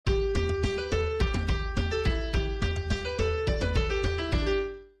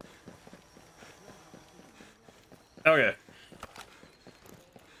Okay.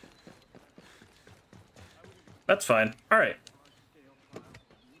 That's fine. Alright.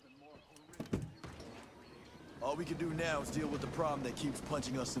 All we can do now is deal with the problem that keeps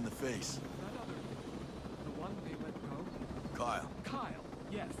punching us in the face. The one they let go? Kyle. Kyle,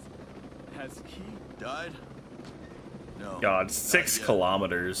 yes. Has he Died? No. God, 6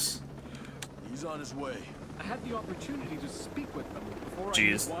 kilometers. He's on his way. I had the opportunity to speak with them before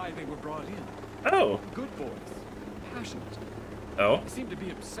Jeez. I knew why they were brought in. Oh. Good boys. Passionate. Oh. They seem to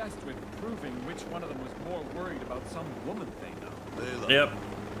be obsessed with proving which one of them was more worried about some woman they know. Layla. Yep.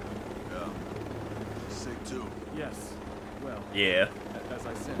 Yeah. Sick too. Yes. Well, Yeah. as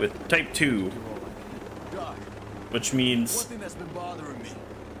I said, With type 2, do all I can. Doc, which one means thing that's been bothering me.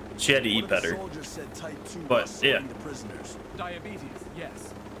 she had to eat What if the better. soldier said type 2 But, while sorting yeah. the prisoners? Diabetes,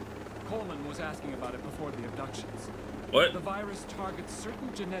 yes. Coleman was asking about it before the abductions. What? The virus targets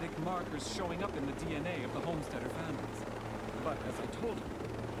certain genetic markers showing up in the DNA of the Homesteader families. But as I told him,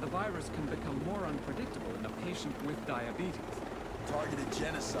 the virus can become more unpredictable in a patient with diabetes. Targeted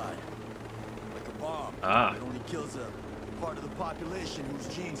genocide. Like a bomb. Ah. It only kills a part of the population whose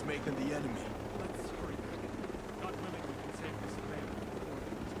genes make them the enemy. Let's hurry. God willing, we can save this thing.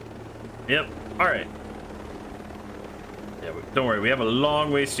 Yep. Alright. Yeah, but don't worry, we have a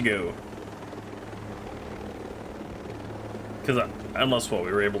long ways to go. Because unless, what,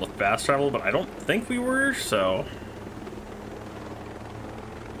 we were able to fast travel, but I don't think we were, so...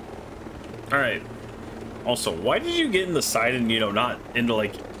 Alright. Also, why did you get in the side and, you know, not into,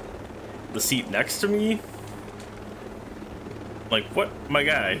 like, the seat next to me? Like, what? My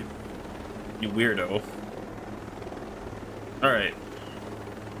guy. You weirdo. Alright.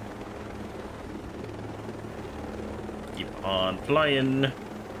 Keep on flying.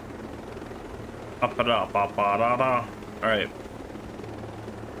 Ba-ba-da, ba-ba-da-da. Alright.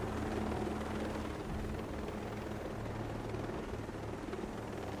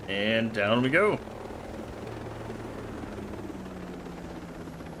 And down we go.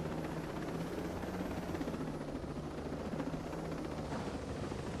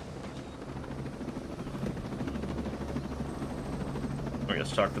 I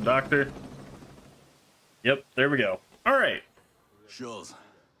guess talk to the doctor. Yep, there we go. Alright. Schultz,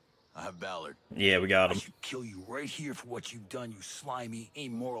 I have Ballard. Yeah, we got I him. should kill you right here for what you've done, you slimy,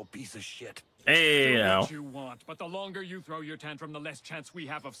 immoral piece of shit. Hey, Do now. what you want, but the longer you throw your tantrum, the less chance we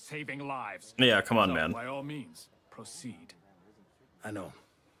have of saving lives. Yeah, come on, So, man. by all means, proceed. I know.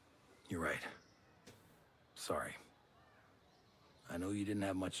 You're right. Sorry. I know you didn't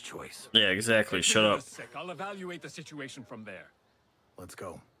have much choice. Yeah, exactly. Shut Consider up. us sick. I'll evaluate the situation from there. Let's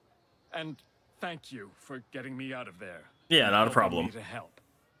go. And thank you for getting me out of there. Yeah, not a Helping problem. me to help.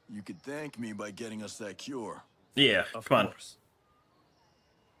 You could thank me by getting us that cure. Yeah, Of come on. course.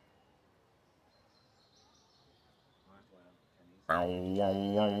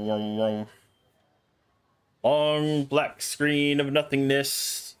 Long black screen of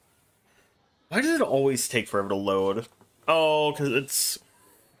nothingness. Why does it always take forever to load? Oh, because it's...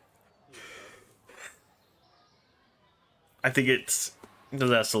 I think it's... Because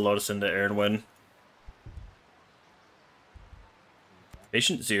it has to load us into Aaron.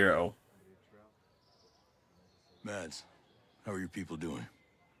 Patient 0. Mads, how are your people doing?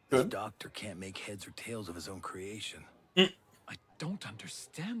 This doctor can't make heads or tails of his own creation. I don't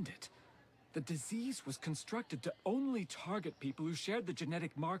understand it. The disease was constructed to only target people who shared the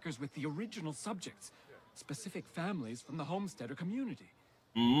genetic markers with the original subjects, specific families from the Homesteader community.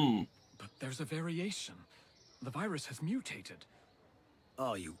 But there's a variation. The virus has mutated.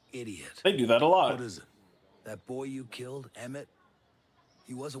 Oh, you idiot. They do that a lot. What is it? That boy you killed, Emmett,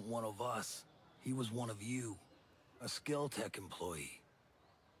 he wasn't one of us. He was one of you. A skill tech employee.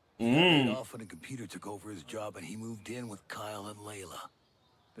 He got laid off when a computer took over his job and he moved in with Kyle and Layla.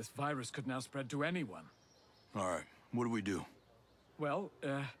 This virus could now spread to anyone. All right, what do we do? Well,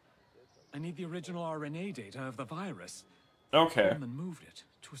 I need the original RNA data of the virus. Okay. Coleman moved it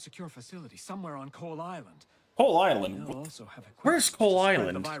to a secure facility somewhere on Coal Island. Coal Island? They'll also have equipment Where's to Coal spread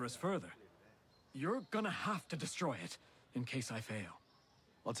Island? the virus further. You're gonna have to destroy it in case I fail.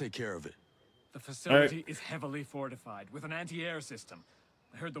 I'll take care of it. The facility is heavily fortified with an anti-air system.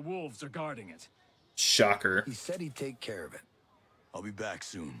 I heard the wolves are guarding it. Shocker. He said he'd take care of it. I'll be back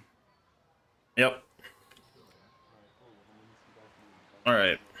soon. Yep.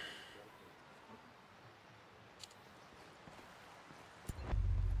 Alright.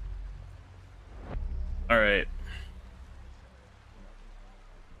 Alright.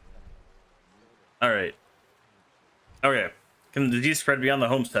 Alright. Okay. Can the disease spread beyond the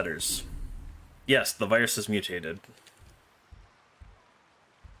homesteaders? Yes, the virus is mutated.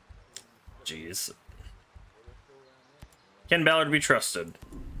 Jeez. Can Ballard be trusted?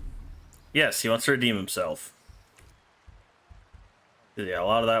 Yes, he wants to redeem himself. Yeah, a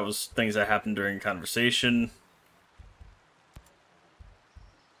lot of that was things that happened during conversation.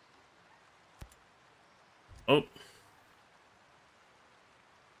 Oh.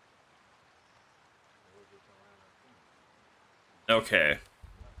 Okay.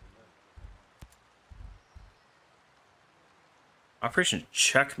 Operation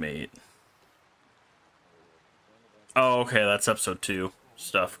Checkmate. Oh, okay, that's episode 2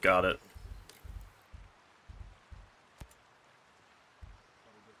 stuff. Got it.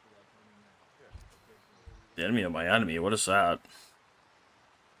 The enemy of my enemy. What is that?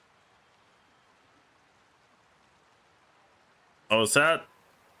 Oh, is that?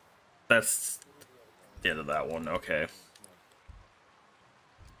 That's the end of that one. Okay.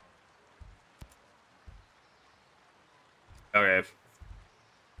 Okay.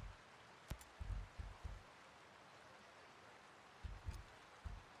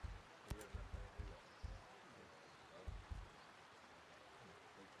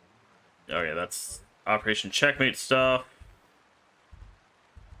 Okay, that's Operation Checkmate stuff.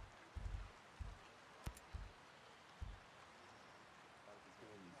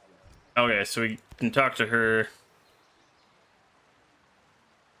 Okay, so we can talk to her.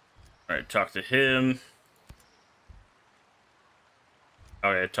 Alright, talk to him.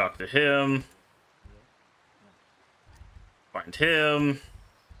 Okay, talk to him. Find him.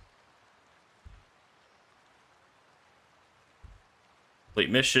 Complete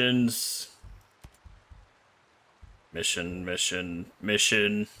missions. Mission.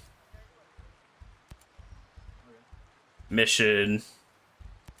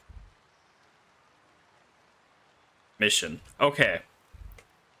 Okay.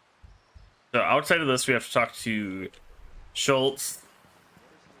 So outside of this, we have to talk to Schultz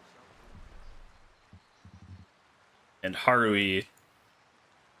and Harui,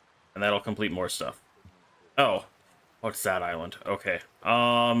 and that'll complete more stuff. Oh, what's that island? Okay.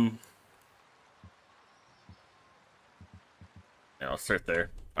 Yeah, I'll start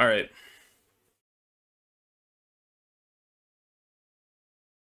there. All right.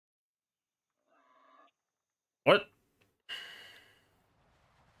 What?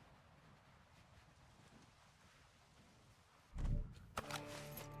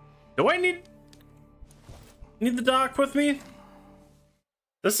 Do I need the doc with me?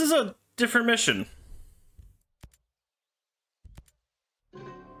 This is a different mission.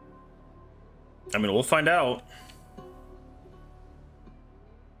 I mean, we'll find out.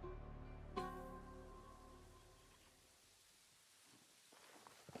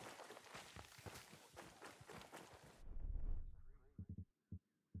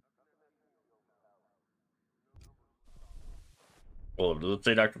 Well, let's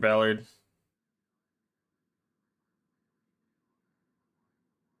say Dr. Ballard.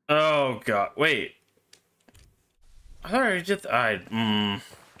 Oh god, wait. I thought I did. All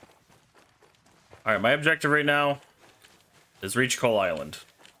right, my objective right now is reach Coal Island.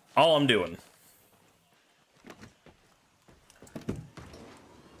 All I'm doing.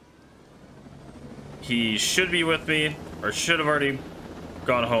 He should be with me, or should have already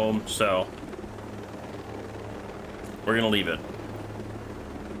gone home, so we're gonna leave it.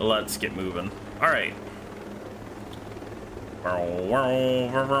 Let's get moving. All right.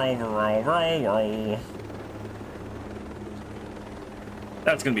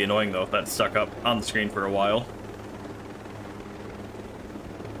 That's gonna be annoying though if that's stuck up on the screen for a while.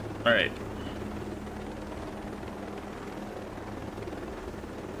 All right.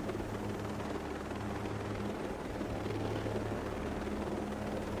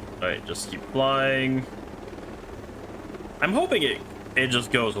 All right, just keep flying. I'm hoping it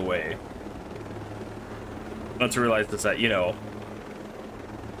just goes away. Once we realize this, that, you know,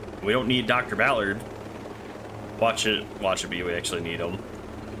 we don't need Dr. Ballard. Watch it be, we actually need him.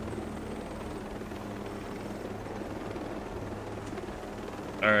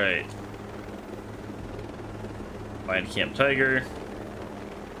 Alright. Find Camp Tiger.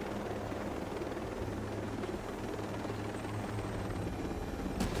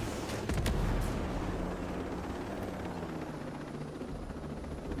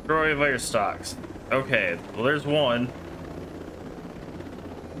 Destroy virus stocks. Okay, well there's one.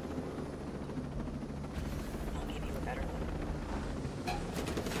 I'll give you a better one.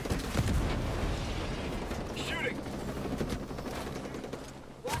 Shooting!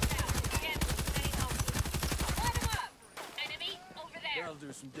 Watch out. Again, stay healthy. Light 'em up. Enemy over there. That'll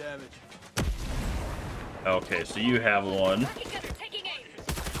do some damage. Okay, so you have one. Working good. Taking aim.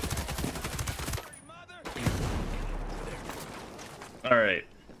 Alright.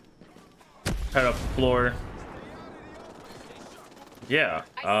 Head up the floor. Yeah.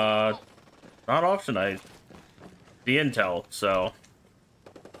 Not often I the intel, so.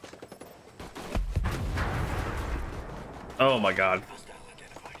 Oh my god.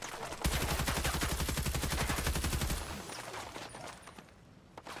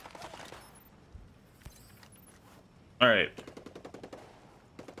 All right.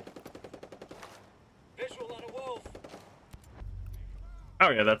 Visual on a wolf. Oh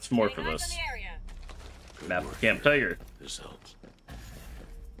yeah, that's more for Getting eyes on this. the area. Map of Camp Tiger. This helps.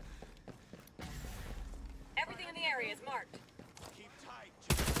 Everything in the area is marked. Keep tight.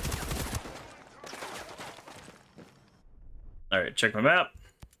 All right, check my map.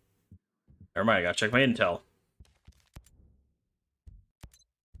 Never mind, I gotta check my intel.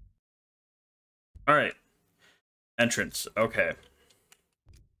 All right. Entrance. Okay.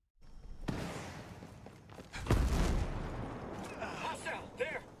 Hostile,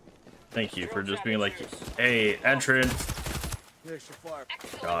 there. Thank you for just being like, hey, entrance. Here's your fire.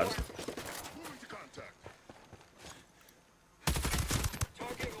 Excellent God. work. Moving to contact.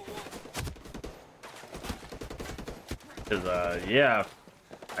 Targeting a wolf. Cause yeah,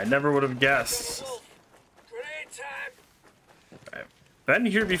 I never would have Got a guessed. wolf. Grenade time. I've been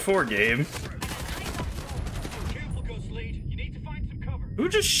here before, game. Careful, Ghost Lead. You need to find some cover. Who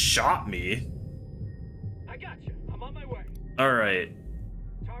just shot me? I got you. I'm on my way. All right.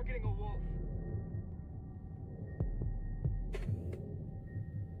 Targeting a wolf.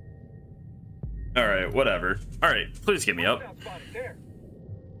 All right. Whatever. All right. Please get me up. Hostile spotted. There.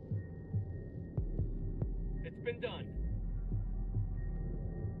 It's been done.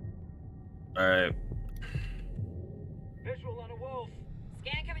 All right. Visual on a wolf.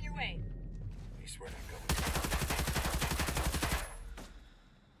 Scan coming your way. He's where I'm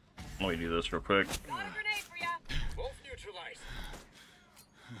Let me do this real quick. Got a grenade for ya. going. Wolf neutralized.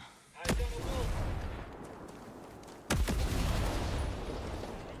 Eyes on a wolf.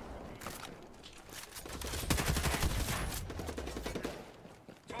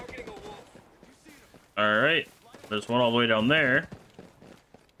 Targeting a wolf. All right. There's one all the way down there.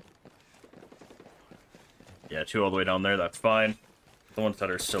 Yeah, two all the way down there. That's fine. The ones that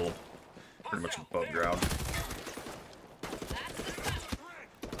are still pretty much above ground. That's the stuff.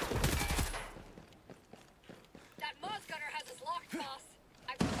 That Moss gunner has us locked, boss.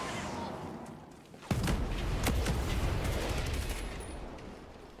 I've spotted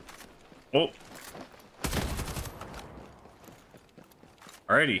a wolf.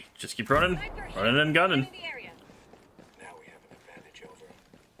 Oh. Alrighty, just keep running, running and gunning. Scanning the area. Now we have an advantage over him.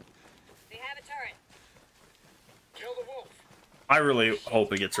 They have a turret. Kill the wolf. I really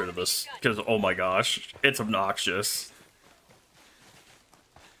hope it gets rid of this, because oh my gosh, it's obnoxious.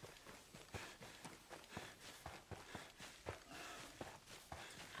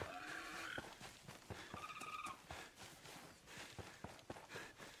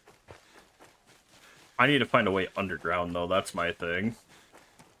 I need to find a way underground though, that's my thing.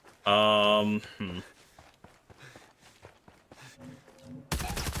 Boom.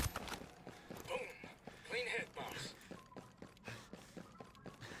 Clean hit, boss.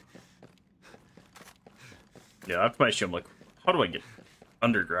 Yeah, that's my issue. I'm like, how do I get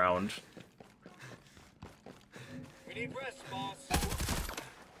underground? We need rest, boss.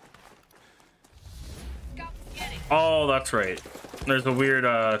 Scout scanning. Oh, that's right. There's a weird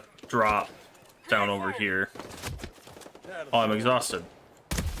drop down over here. Oh, I'm exhausted.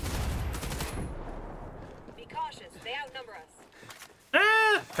 Be cautious. They outnumber us.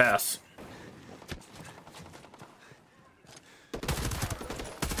 Ah, pass.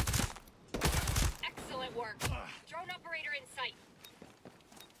 Excellent work. Drone operator in sight.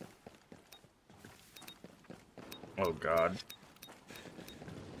 Oh god.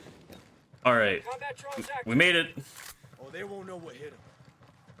 All right, Combat drones active. we made it. Oh, they won't know what hit them.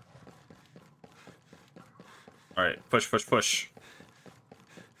 All right, push, push, push.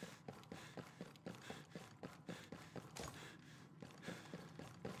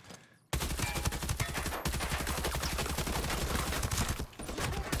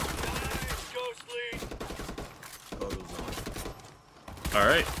 Nice, Ghost Lead. All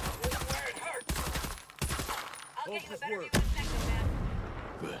right. Where it hurts. I'll get you a Focus better work. view in a second, man.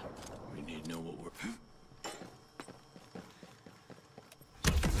 Good. We need to know what we're.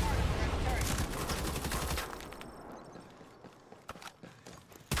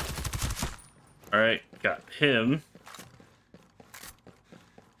 All right, got him.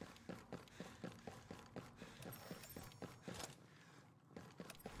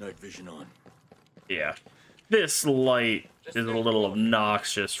 Night vision on. Yeah. This light is a little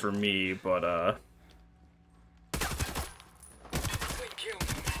obnoxious for me, but Clean kill.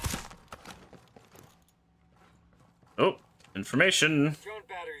 oh, Information. Drone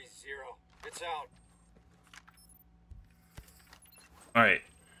battery 0. It's out. Alright.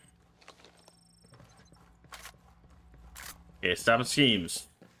 Okay, stop schemes.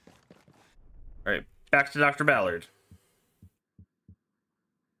 Alright, back to Dr. Ballard.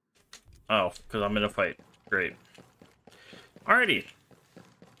 Oh, because I'm in a fight. Great. Alrighty.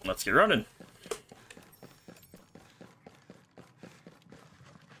 Let's get running.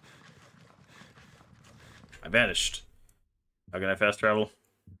 I vanished. How can I fast travel?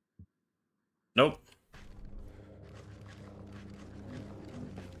 Nope.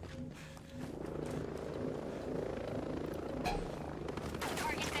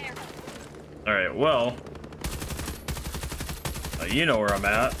 Target there. Alright, well. You know where I'm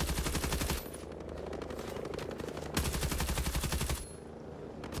at.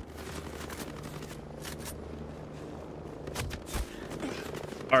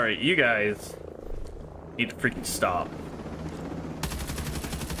 Alright, you guys need to freaking stop.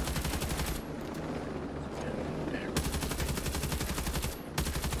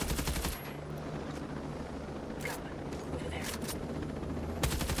 Over there.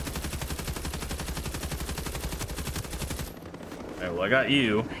 Alright, well, I got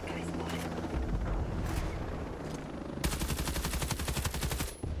you. That guy's spotted.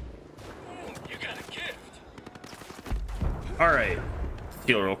 You got a gift. Alright.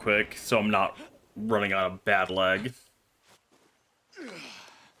 Heal real quick so I'm not running on a bad leg.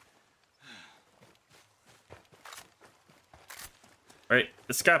 Alright,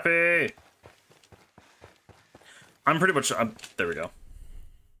 escape! I'm pretty much... there we go.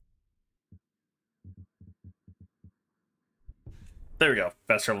 There we go.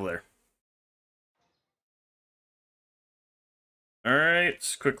 Fast travel there. Alright,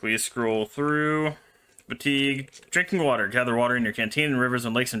 let's quickly scroll through. Fatigue. Drinking water. Gather water in your canteen and rivers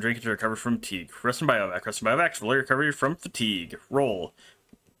and lakes and drink it to recover from fatigue. Rest and biovac. Rest and biovac. Fully recovery from fatigue. Roll.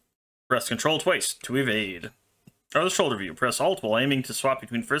 Press control twice to evade. Over the shoulder view. Press Alt while aiming to swap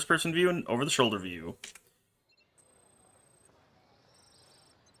between first person view and over the shoulder view.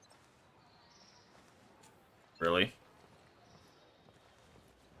 Really?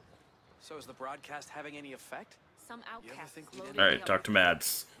 So is the broadcast having any effect? Some outcasts think we loaded did? Alright, me up. talk to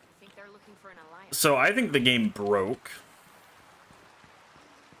Mads. I think they're looking for an alliance. So I think the game broke.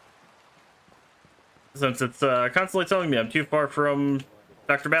 Since it's constantly telling me I'm too far from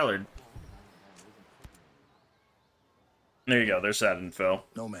Dr. Ballard. There you go, there's that info.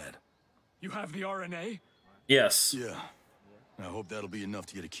 Nomad. You have the RNA? Yes. Yeah. I hope that'll be enough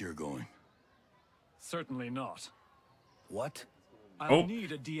to get a cure going. Certainly not. What? I'll Oh.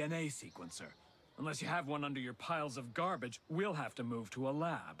 need a DNA sequencer. Unless you have one under your piles of garbage, we'll have to move to a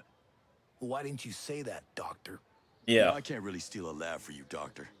lab. Why didn't you say that, Doctor? Yeah. I can't really steal a lab for you,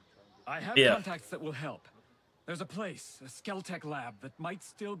 Doctor. I have Yeah. contacts that will help. There's a place, a Skeltech lab, that might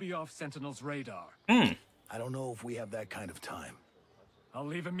still be off Sentinel's radar. I don't know if we have that kind of time. I'll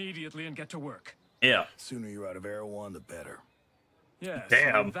leave immediately and get to work. Yeah. Sooner you're out of Erewhon, the better. Yes,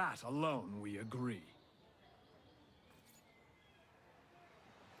 Damn. on that alone we agree.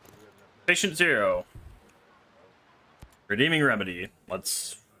 Patient 0. Redeeming remedy.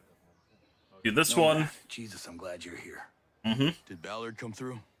 Let's do this one. Jesus, I'm glad you're here. Did Ballard come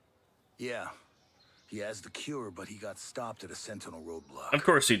through? Yeah. He has the cure, but he got stopped at a Sentinel roadblock. Of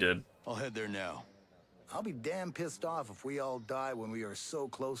course he did. I'll head there now. I'll be damn pissed off if we all die when we are so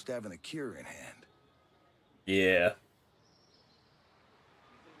close to having the cure in hand. Yeah.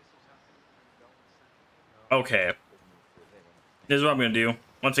 Okay. Here's what I'm gonna do.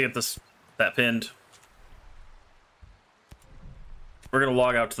 Once I get that pinned, we're gonna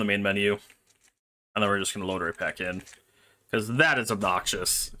log out to the main menu, and then we're just gonna load right back in, because that is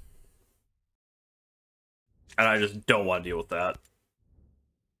obnoxious, and I just don't want to deal with that.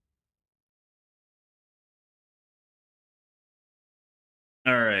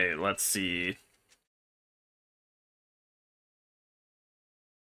 All right, let's see.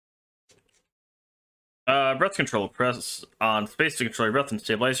 Breath control. Press on space to control your breath and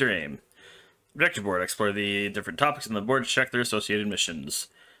stabilize your aim. Objective board. Explore the different topics on the board to check their associated missions.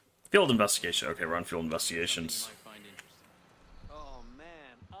 Field investigation. Okay, we're on field investigations. Oh man,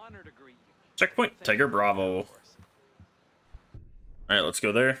 honor to greet you. Checkpoint Tiger Bravo. Alright, let's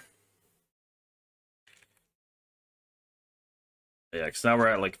go there. Yeah, because now we're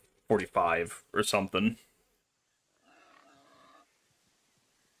at like 45 or something.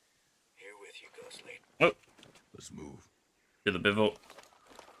 Here with you, Ghostly. Oh, Let's move. to the bivouac.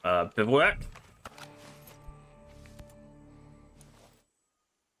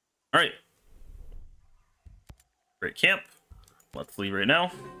 Alright. Great camp. Let's leave right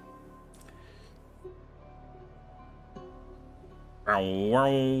now.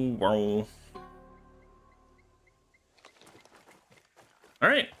 All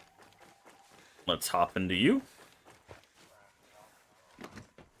right. Let's hop into you.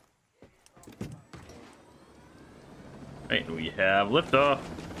 Right, we have liftoff.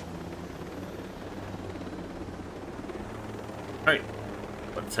 All right,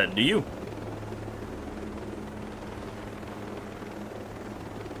 let's head to you.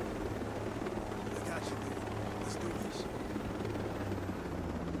 I got you, dude. Let's do this.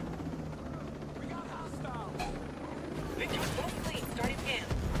 Both fleets started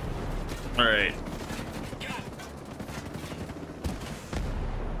in. All right.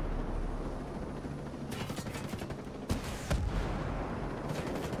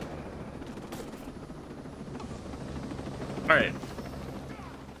 All right.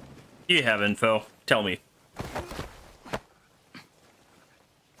 You have info. Tell me.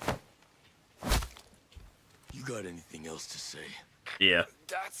 You got anything else to say? Yeah.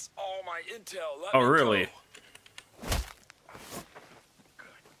 That's all my intel. Let Oh, me really? go.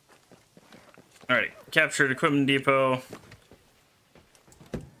 All right. Captured equipment depot.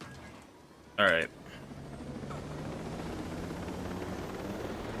 All right.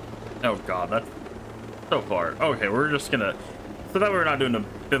 Oh God, that's so far. Okay, we're just gonna. So that we're not doing a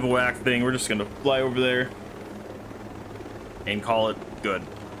bivouac thing. We're just gonna fly over there and call it good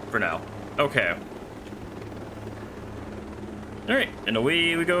for now. Okay. All right, and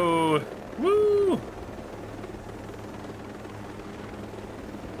away we go. Woo!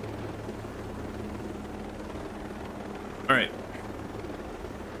 All right.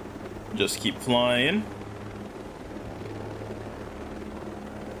 Just keep flying.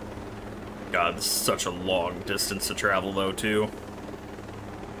 God, this is such a long distance to travel, though, too.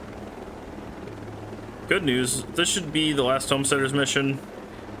 Good news, this should be the last Homesteader's mission.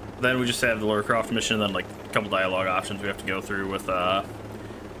 Then we just have the Lara Croft mission, and then, like, a couple dialogue options we have to go through with,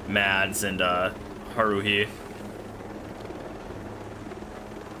 Mads and, Haruhi.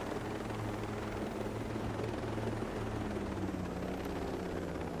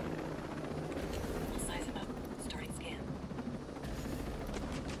 We'll size him up. Starting scan.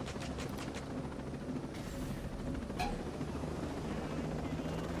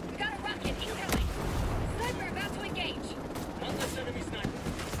 We got a rocket incoming. Sniper about to engage. Not this enemy sniper.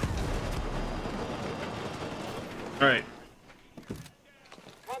 Alright,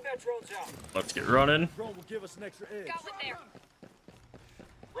 Combat drones out. let's get running. Drone will give us an extra edge. Got one there.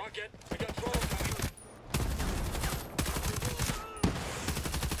 Rocket, we got drones coming.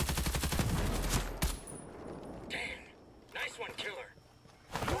 Damn. Nice one, killer.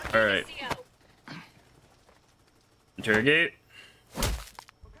 Alright, CO. interrogate.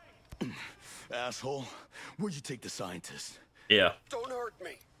 Asshole, where'd you take the scientist? Yeah, Don't hurt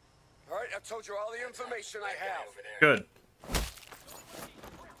me. All right, I've told you all the information I have. Over there. good.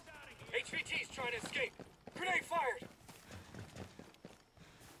 HVT's trying to escape. Grenade fired.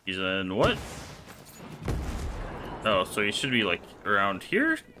 He's in what? Oh, so he should be, like, around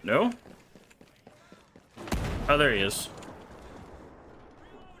here? No? Oh, there he is.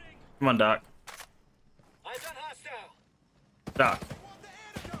 Come on, Doc. Eyes on hostile. Doc.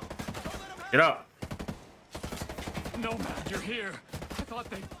 Get up. Nomad, you're here. I thought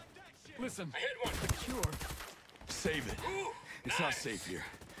they... Listen, I hit one. the cure. Save it. Ooh, It's not safe here.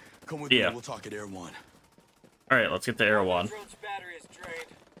 Come with Yeah. me, we'll talk at Air 1. Alright, let's get the Air One. Drone's battery is drained.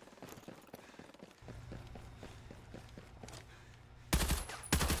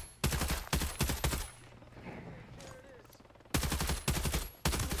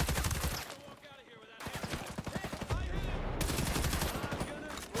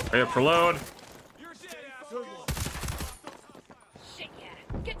 Ready up for load. Shit,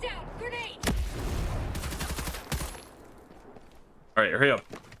 yeah. Get down. Grenade. Alright, hurry up.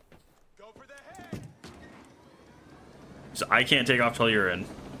 So I can't take off till you're in.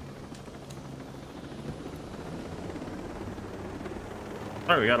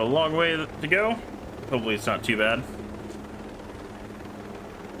 Alright, we got a long way to go. Hopefully it's not too bad.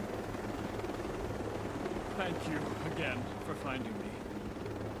 Thank you again for finding me.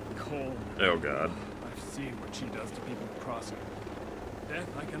 Cole, Oh god. I've seen what she does to people who cross her. Death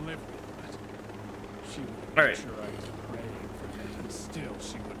I can live with, but she would All make right. sure I was praying for it, and still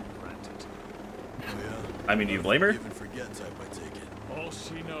she wouldn't grant it. Oh, yeah? I mean, do you blame her? Give and forget type, I take it. All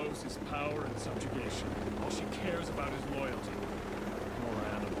she knows is power and subjugation. All she cares about is loyalty. More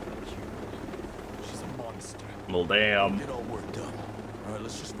animal than human. She's a monster. Well, damn. Get all worked up. All right,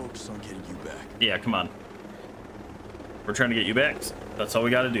 let's just focus on getting you back. Yeah, come on. We're trying to get you back. That's all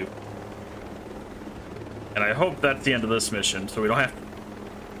we got to do. And I hope that's the end of this mission, so we don't have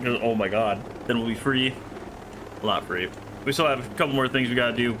to... Oh my god. Then we'll be free. Well, not free. We still have a couple more things we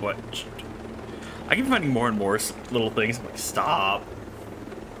gotta do, but I keep finding more and more little things. I'm like, stop.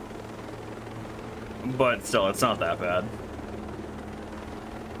 But still, it's not that bad.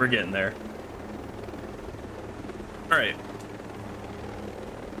 We're getting there. Alright.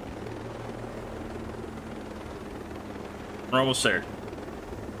 We're almost there.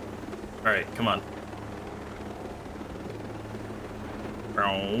 Alright, come on.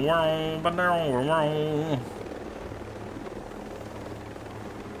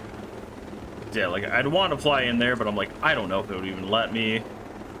 Yeah, like, I'd want to fly in there, but I'm like, I don't know if it would even let me.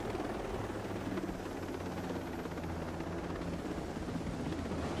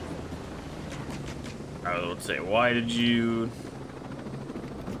 I would say, why did you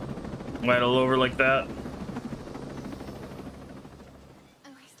waddle over like that?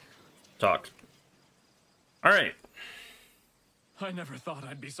 Talk. Alright. I never thought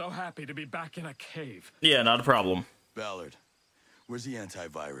I'd be so happy to be back in a cave. Yeah, not a problem. Ballard, where's the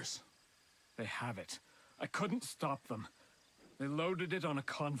antivirus? They have it. I couldn't stop them. They loaded it on a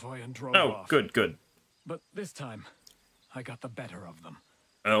convoy and drove Oh, off. good, good. But this time, I got the better of them.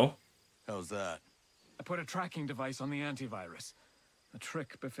 Oh? How's that? I put a tracking device on the antivirus. A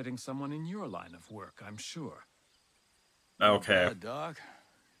trick befitting someone in your line of work, I'm sure. Okay. Not bad, Doc.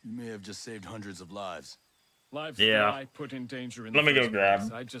 You may have just saved hundreds of lives. Lives Yeah. that I put in danger in Let the me go first grab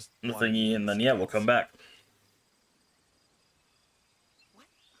place. I just the wanted thingy, and then, yeah, we'll come back. What?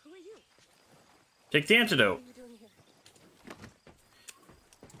 Who are you? Take the antidote. What are you doing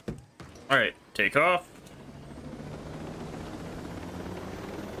here? Alright, take off.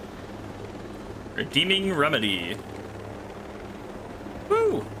 Redeeming remedy.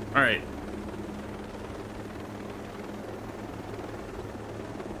 Woo! Alright.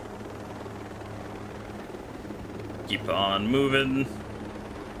 Keep on moving.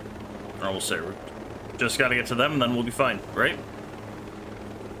 Or we'll say, we just gotta get to them and then we'll be fine, right?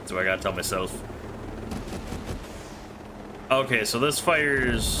 That's what I gotta tell myself. Okay, so this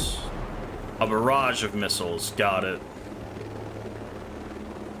fires a barrage of missiles. Got it.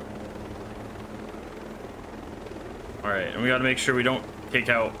 Alright, and we gotta make sure we don't take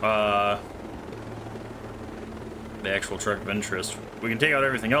out the actual truck of interest. We can take out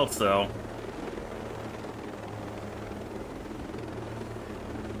everything else, though.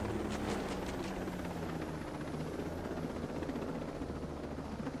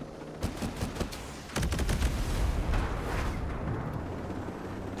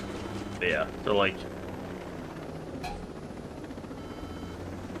 But yeah, so like,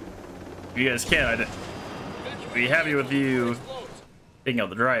 if you guys can, I'd be happy with you taking out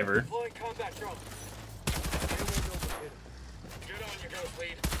the driver. Deploying combat drone. Get on, you ghost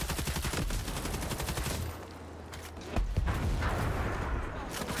lead.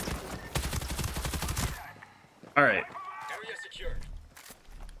 Alright, Area secured.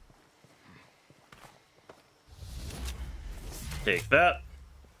 take that.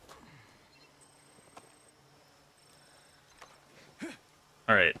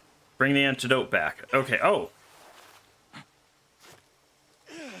 Alright, bring the antidote back. Okay, oh.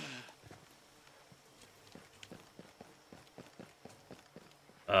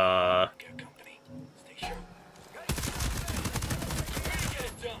 Get company. Stay sharp. Get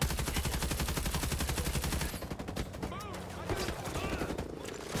it done.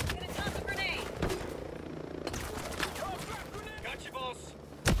 Get a toss a grenade. Got you, boss.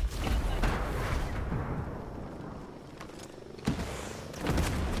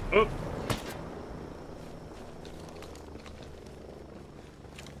 Oh.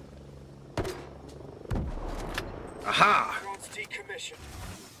 Aha! Drone's decommissioned.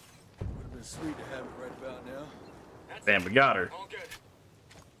 Would have been sweet to have it right about now. That's Bam, we got her. all good.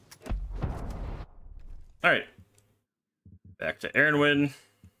 Alright. Back to Aaronwin.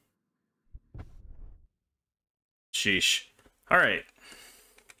 Sheesh. Alright.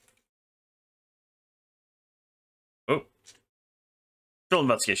 Oh. Field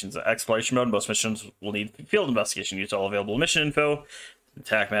investigations. Exploration mode. Most missions will need field investigation. Use all available mission info.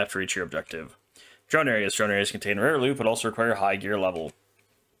 Attack map to reach your objective. Drone areas. Drone areas contain rare loot, but also require high gear level.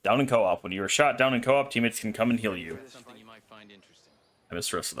 Down in co-op. When you are shot down in co-op, teammates can come and heal you. Something you might find interesting. I missed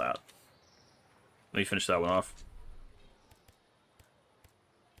the rest of that. Let me finish that one off.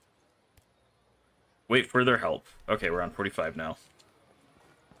 Wait for their help. Okay, we're on 45 now.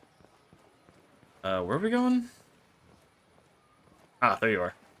 Where are we going? Ah, there you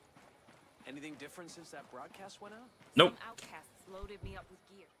are. Anything different since that broadcast went out? Nope. Some outcasts loaded me up with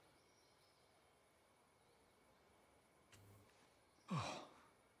gear.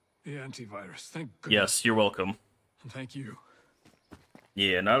 The antivirus, thank goodness. Yes, you're welcome. And thank you.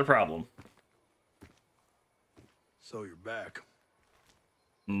 Yeah, not a problem. So you're back.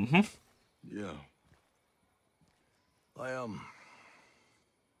 Mm-hmm. Yeah. I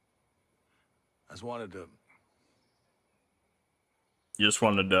just wanted to You just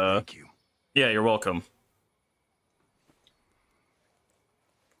wanted to... thank you. Yeah, you're welcome.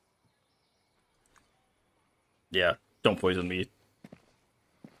 Yeah, don't poison me.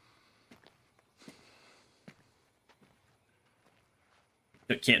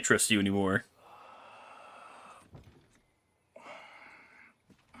 I can't trust you anymore.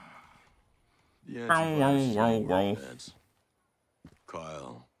 The antivirus training weren't bad.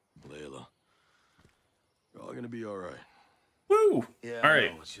 Kyle, Layla. You're all gonna be alright. Woo! Yeah, All I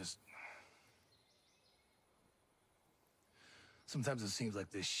right. know, it's just sometimes it seems like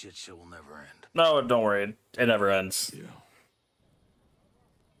this shit show will never end. No, don't worry. It never ends. Yeah.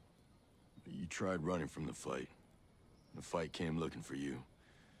 You tried running from the fight. The fight came looking for you.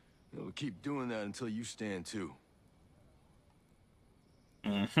 We'll keep doing that until you stand too.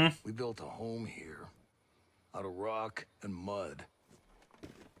 Mm-hmm. We built a home here out of rock and mud.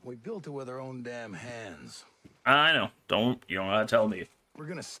 We built it with our own damn hands. I know. You don't gotta tell me. We're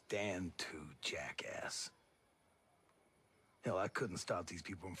gonna stand too, jackass. Hell, I couldn't stop these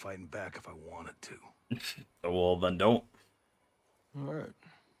people from fighting back if I wanted to. Well, then don't. Alright.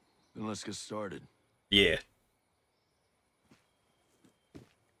 Then let's get started. Yeah.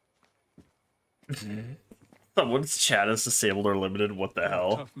 Someone's chat is disabled or limited. What the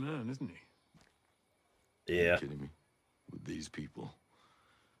hell? Tough man, isn't he? Yeah. You kidding me? With these people.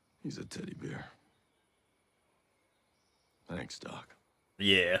 He's a teddy bear. Thanks, Doc.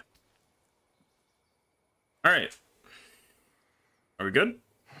 Yeah. All right. Are we good?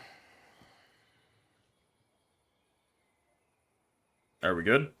 Are we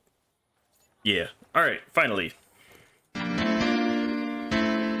good? Yeah. All right. Finally.